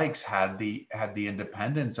had bikes had the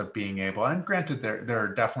independence of being able, and granted there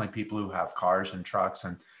are definitely people who have cars and trucks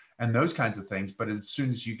and those kinds of things, but as soon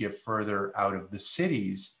as you get further out of the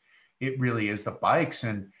cities, it really is the bikes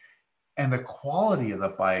and the quality of the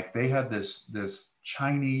bike. They had this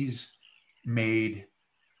Chinese made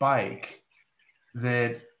bike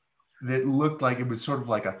that looked like it was sort of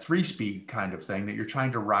like a 3-speed kind of thing that you're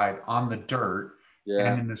trying to ride on the dirt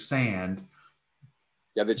and in the sand.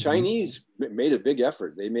 Yeah, the Chinese made a big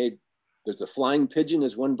effort. There's a Flying Pigeon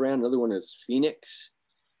is one brand, another one is Phoenix.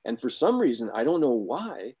 And for some reason, I don't know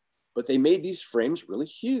why, but they made these frames really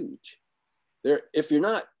huge. If you're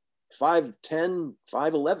not 5'10",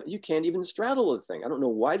 5'11", you can't even straddle the thing. I don't know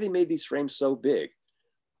why they made these frames so big,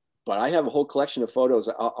 but I have a whole collection of photos.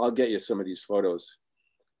 I'll get you some of these photos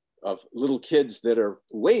of little kids that are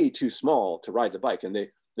way too small to ride the bike. And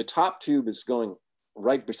the top tube is going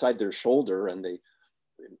right beside their shoulder, and they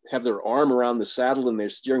have their arm around the saddle and they're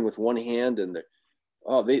steering with one hand, and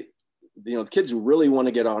the kids who really want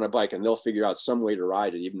to get on a bike, and they'll figure out some way to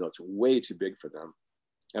ride it, even though it's way too big for them.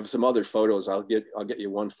 I have some other photos. I'll get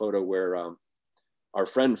you one photo where our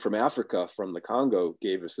friend from Africa, from the Congo,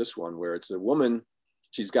 gave us this one where it's a woman.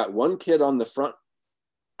 She's got one kid on the front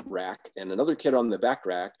rack and another kid on the back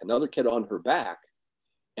rack, another kid on her back.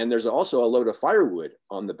 And there's also a load of firewood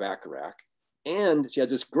on the back rack. And she has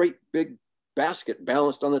this great big basket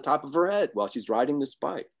balanced on the top of her head while she's riding this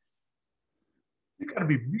bike. You got to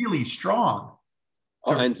be really strong.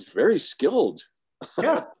 Oh, and very skilled.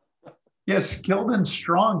 Yeah. Yeah, skilled and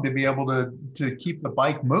strong to be able to keep the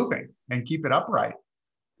bike moving and keep it upright.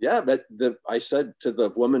 Yeah, but I said to the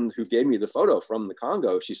woman who gave me the photo from the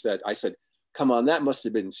Congo, I said, come on, that must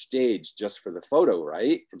have been staged just for the photo,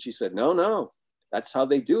 right? And she said, no, that's how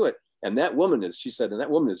they do it. And that woman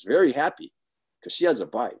is very happy because she has a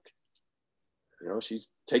bike. She's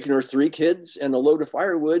taking her 3 kids and a load of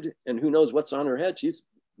firewood, and who knows what's on her head. She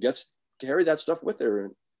gets to carry that stuff with her.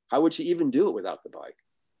 And how would she even do it without the bike?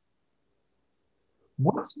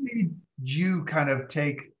 What's made you kind of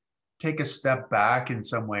take a step back in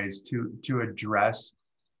some ways to address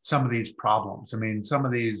some of these problems? I mean, some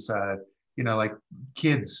of these, like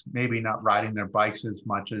kids maybe not riding their bikes as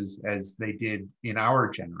much as they did in our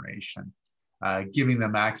generation, giving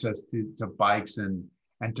them access to bikes and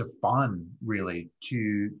to fun, really,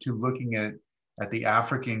 to looking at the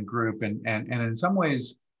African group. And in some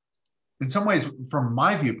ways, from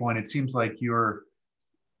my viewpoint, it seems like you're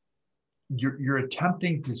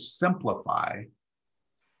attempting to simplify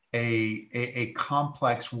a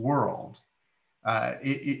complex world.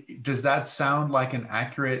 Does that sound like an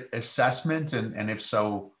accurate assessment? And if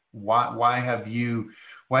so, why have you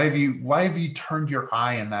turned your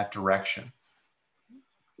eye in that direction?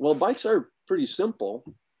 Well, bikes are pretty simple.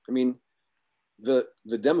 I mean, the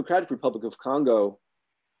Democratic Republic of Congo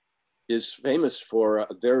is famous for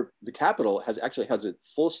the capital has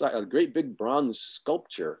a great big bronze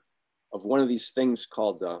sculpture of one of these things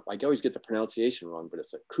called I always get the pronunciation wrong, but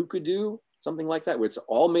it's a kookadoo, something like that, where it's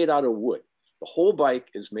all made out of wood. The whole bike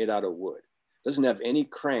is made out of wood. It doesn't have any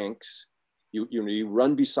cranks. You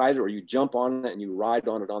run beside it or you jump on it and you ride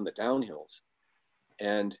on it on the downhills.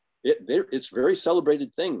 And it's a very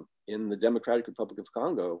celebrated thing in the Democratic Republic of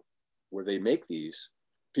Congo, where they make these.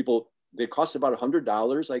 They cost about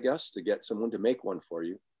 $100, I guess, to get someone to make one for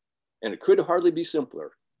you. And it could hardly be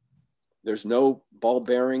simpler. There's no ball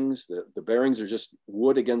bearings. The bearings are just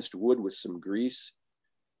wood against wood with some grease.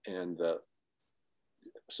 And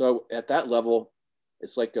so at that level,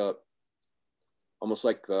 it's like almost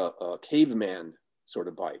like a caveman sort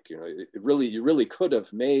of bike. You really could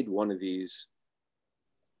have made one of these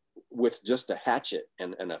with just a hatchet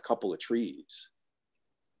and a couple of trees.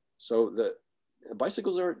 So the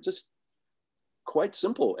bicycles are just quite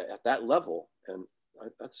simple at that level, and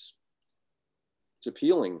it's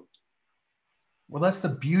appealing. Well, that's the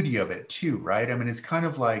beauty of it too, right? I mean, it's kind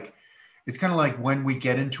of like when we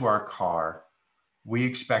get into our car, we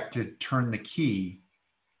expect to turn the key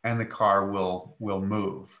and the car will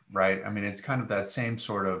move, right? I mean, it's kind of that same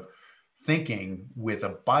sort of thinking with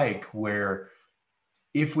a bike, where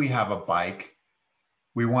if we have a bike,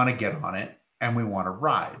 we want to get on it and we want to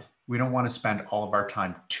ride. We don't want to spend all of our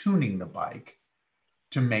time tuning the bike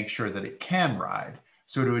to make sure that it can ride.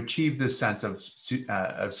 So to achieve this sense of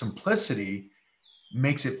simplicity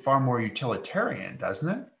makes it far more utilitarian, doesn't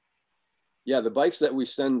it? Yeah, the bikes that we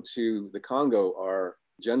send to the Congo are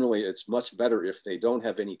generally, it's much better if they don't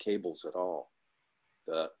have any cables at all.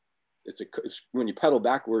 it's when you pedal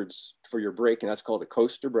backwards for your brake, and that's called a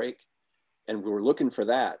coaster brake. And we were looking for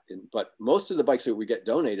that. But most of the bikes that we get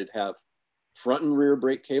donated have front and rear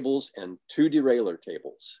brake cables and 2 derailleur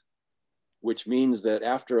cables, which means that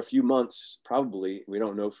after a few months, probably, we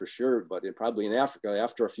don't know for sure, but probably in Africa,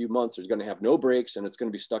 after a few months, there's going to have no brakes and it's going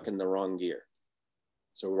to be stuck in the wrong gear.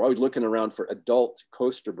 So we're always looking around for adult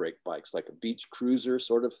coaster brake bikes, like a beach cruiser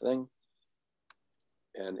sort of thing.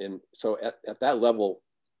 And so at that level,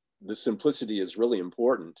 the simplicity is really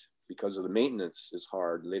important because of the maintenance is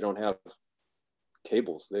hard. They don't have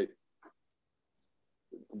cables.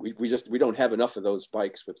 We don't have enough of those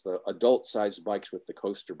bikes with the adult sized bikes with the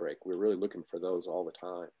coaster brake. We're really looking for those all the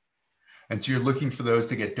time. And so you're looking for those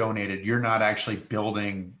to get donated. You're not actually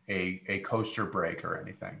building a coaster brake or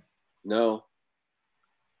anything. No,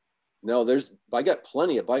 I got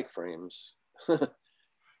plenty of bike frames.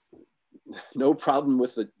 No problem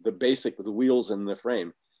with the basic, with the wheels and the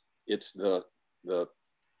frame. It's the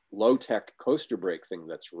low-tech coaster brake thing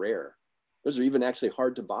that's rare. Those are even actually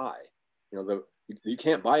hard to buy. You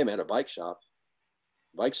can't buy them at a bike shop.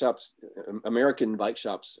 Bike shops, American bike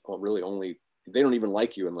shops they don't even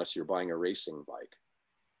like you unless you're buying a racing bike.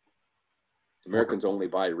 Americans only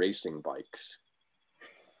buy racing bikes.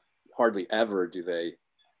 Hardly ever do they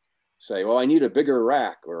say, "Oh, I need a bigger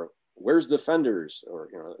rack," or "Where's the fenders?" Or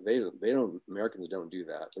Americans don't do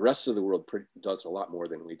that. The rest of the world does a lot more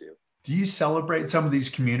than we do. Do you celebrate some of these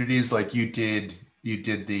communities like you did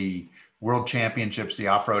the World Championships, the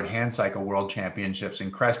Off-Road Handcycle World Championships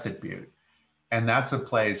in Crested Butte? And that's a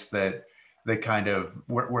place that kind of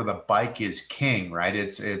where the bike is king, right?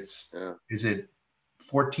 Is it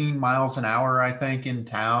 14 miles an hour, I think, in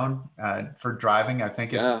town for driving? I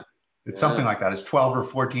think it's something like that. It's 12 or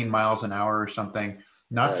 14 miles an hour or something.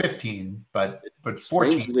 Not 15, but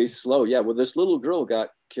 14. Strangely slow. Yeah. Well, this little girl got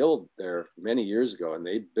killed there many years ago, and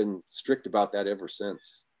they've been strict about that ever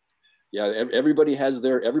since. Yeah. Everybody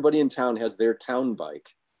in town has their town bike,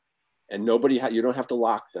 and you don't have to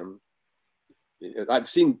lock them. I've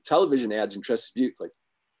seen television ads in Crested Butte, like,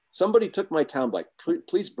 "Somebody took my town bike.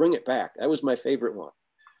 Please bring it back. That was my favorite one."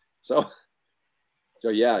 So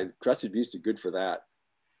yeah, Crested Butte's good for that.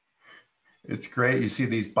 It's great. You see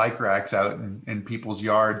these bike racks out in people's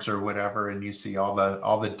yards or whatever, and you see all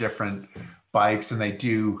the different bikes, and they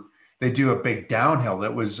do a big downhill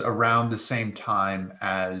that was around the same time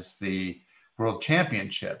as the World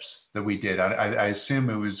Championships that we did. I assume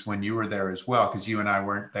it was when you were there as well, because you and I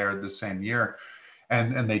weren't there the same year,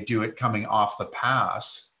 and they do it coming off the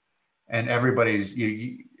pass, and everybody's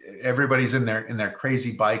in their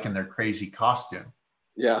crazy bike and their crazy costume.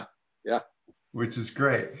 Yeah. Which is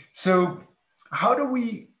great. So how do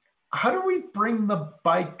we bring the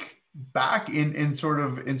bike back in sort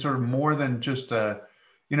of more than just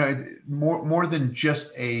more than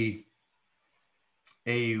just a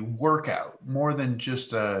workout, more than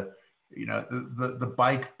just the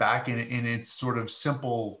bike back in its sort of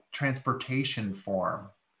simple transportation form?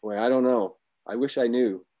 Boy, I don't know. I wish I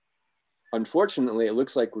knew. Unfortunately, it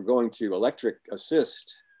looks like we're going to electric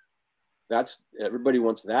assist. Everybody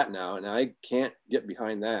wants that now, and I can't get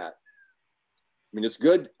behind that. I mean, it's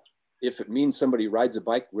good if it means somebody rides a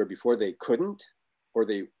bike where before they couldn't, or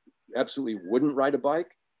they absolutely wouldn't ride a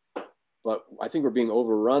bike. But I think we're being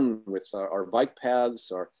overrun with our bike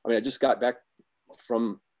paths. I just got back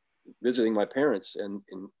from visiting my parents in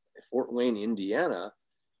Fort Wayne, Indiana.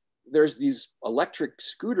 There's these electric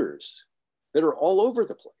scooters that are all over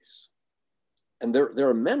the place, and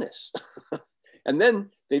they're a menace. And then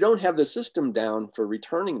they don't have the system down for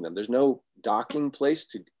returning them. There's no docking place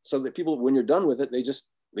so that people, when you're done with it, they just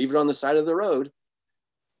leave it on the side of the road.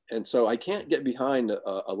 And so I can't get behind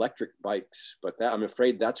electric bikes, but I'm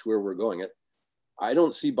afraid that's where we're going. I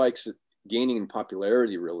don't see bikes gaining in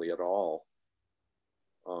popularity really at all.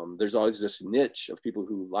 There's always this niche of people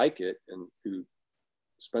who like it and who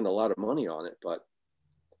spend a lot of money on it, but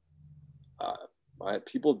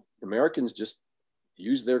Americans just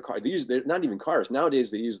use their car. They use not even cars. Nowadays,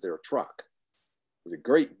 they use their truck. It's a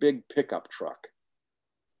great big pickup truck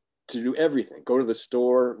to do everything. Go to the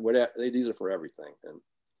store, whatever. They use it for everything. And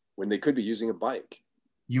when they could be using a bike.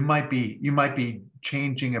 You might be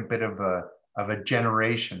changing a bit of a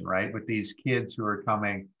generation, right? With these kids who are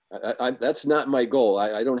coming. That's not my goal.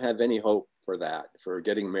 I don't have any hope for that, for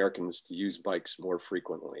getting Americans to use bikes more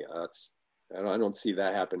frequently. I don't see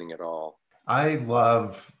that happening at all. I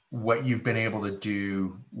love what you've been able to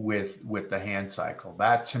do with the hand cycle.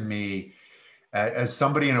 That, to me, as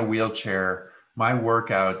somebody in a wheelchair, my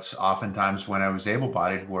workouts oftentimes when I was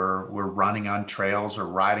able-bodied were running on trails or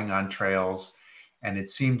riding on trails, and it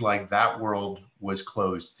seemed like that world was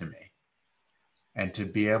closed to me. and to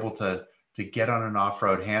be able to get on an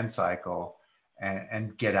off-road hand cycle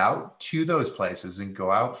and get out to those places and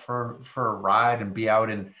go out for a ride and be out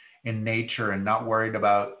in nature and not worried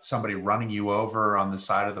about somebody running you over on the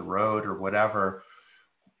side of the road or whatever.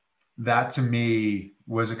 That to me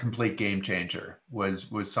was a complete game changer, was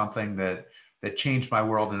something that changed my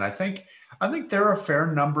world. And I think there are a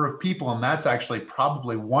fair number of people, and that's actually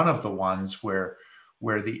probably one of the ones where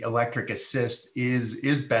the electric assist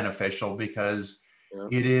is beneficial, because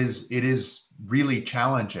it is really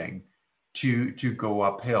challenging to go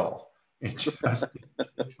uphill. It just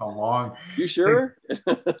takes a long. You sure?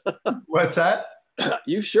 What's that?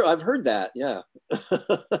 You sure? I've heard that. Yeah.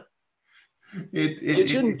 You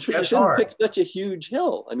shouldn't pick such a huge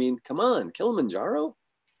hill. I mean, come on, Kilimanjaro? You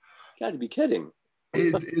got to be kidding.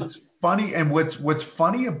 It's funny, and what's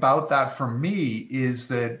funny about that for me is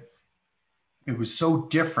that it was so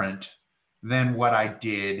different than what I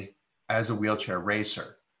did as a wheelchair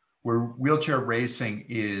racer, where wheelchair racing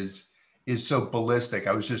is so ballistic.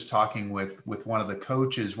 I was just talking with one of the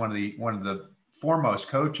coaches, one of the foremost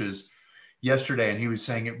coaches yesterday, and he was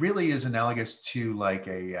saying it really is analogous to like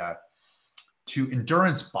to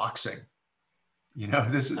endurance boxing. You know,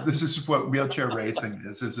 this is what wheelchair racing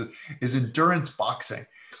is endurance boxing.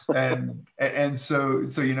 And so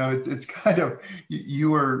you know, it's kind of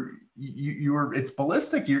it's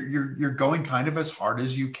ballistic. You're going kind of as hard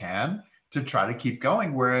as you can to try to keep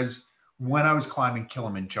going. Whereas when I was climbing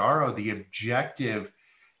Kilimanjaro, the objective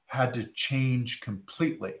had to change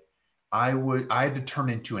completely. I had to turn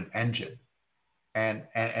into an engine, and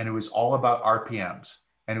it was all about RPMs.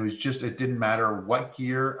 And it didn't matter what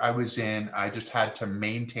gear I was in. I just had to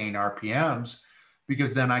maintain RPMs,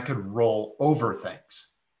 because then I could roll over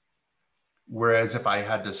things. Whereas if I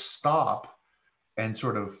had to stop and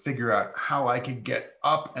sort of figure out how I could get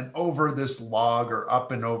up and over this log or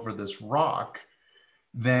up and over this rock,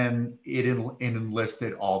 then it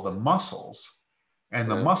enlisted all the muscles. And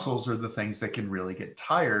the muscles are the things that can really get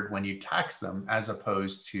tired when you tax them, as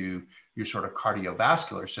opposed to your sort of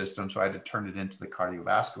cardiovascular system. So I had to turn it into the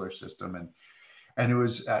cardiovascular system. And it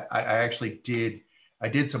was, I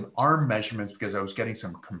did some arm measurements, because I was getting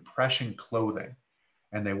some compression clothing,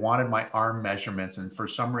 and they wanted my arm measurements. And for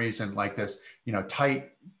some reason, like this, you know,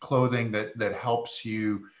 tight clothing that helps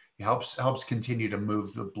continue to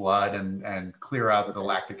move the blood and clear out the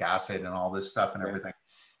lactic acid and all this stuff and everything.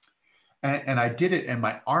 And I did it, and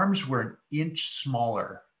my arms were an inch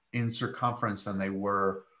smaller in circumference than they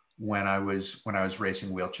were when I was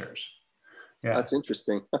racing wheelchairs. Yeah, that's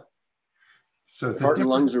interesting. So heart and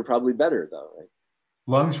lungs were probably better, though, right?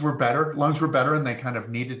 Lungs were better, and they kind of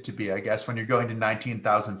needed to be, I guess, when you're going to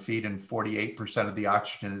 19,000 feet and 48% of the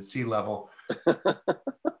oxygen at sea level.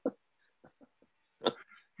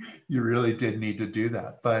 You really did need to do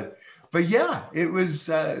that, but yeah, it was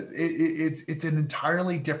it's an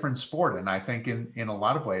entirely different sport, and I think in a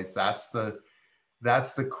lot of ways that's the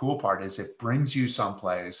cool part, is it brings you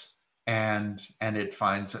someplace, and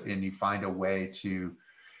you find a way to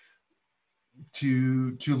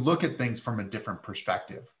look at things from a different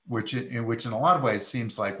perspective, which in a lot of ways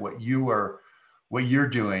seems like what you're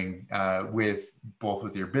doing with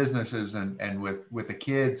your businesses and with the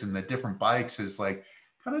kids and the different bikes, is like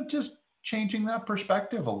kind of just changing that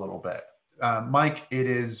perspective a little bit. Mike, it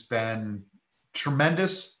has been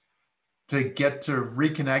tremendous to get to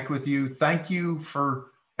reconnect with you. Thank you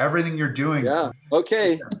for everything you're doing. Yeah.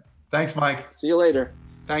 Okay. Thanks, Mike. See you later.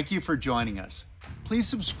 Thank you for joining us. Please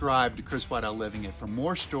subscribe to Chris Waddell Living It for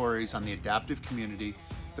more stories on the adaptive community,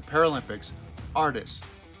 the Paralympics, artists,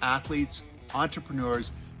 athletes,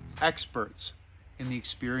 entrepreneurs, experts in the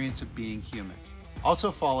experience of being human.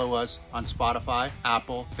 Also follow us on Spotify,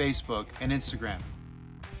 Apple, Facebook, and Instagram.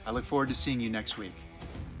 I look forward to seeing you next week.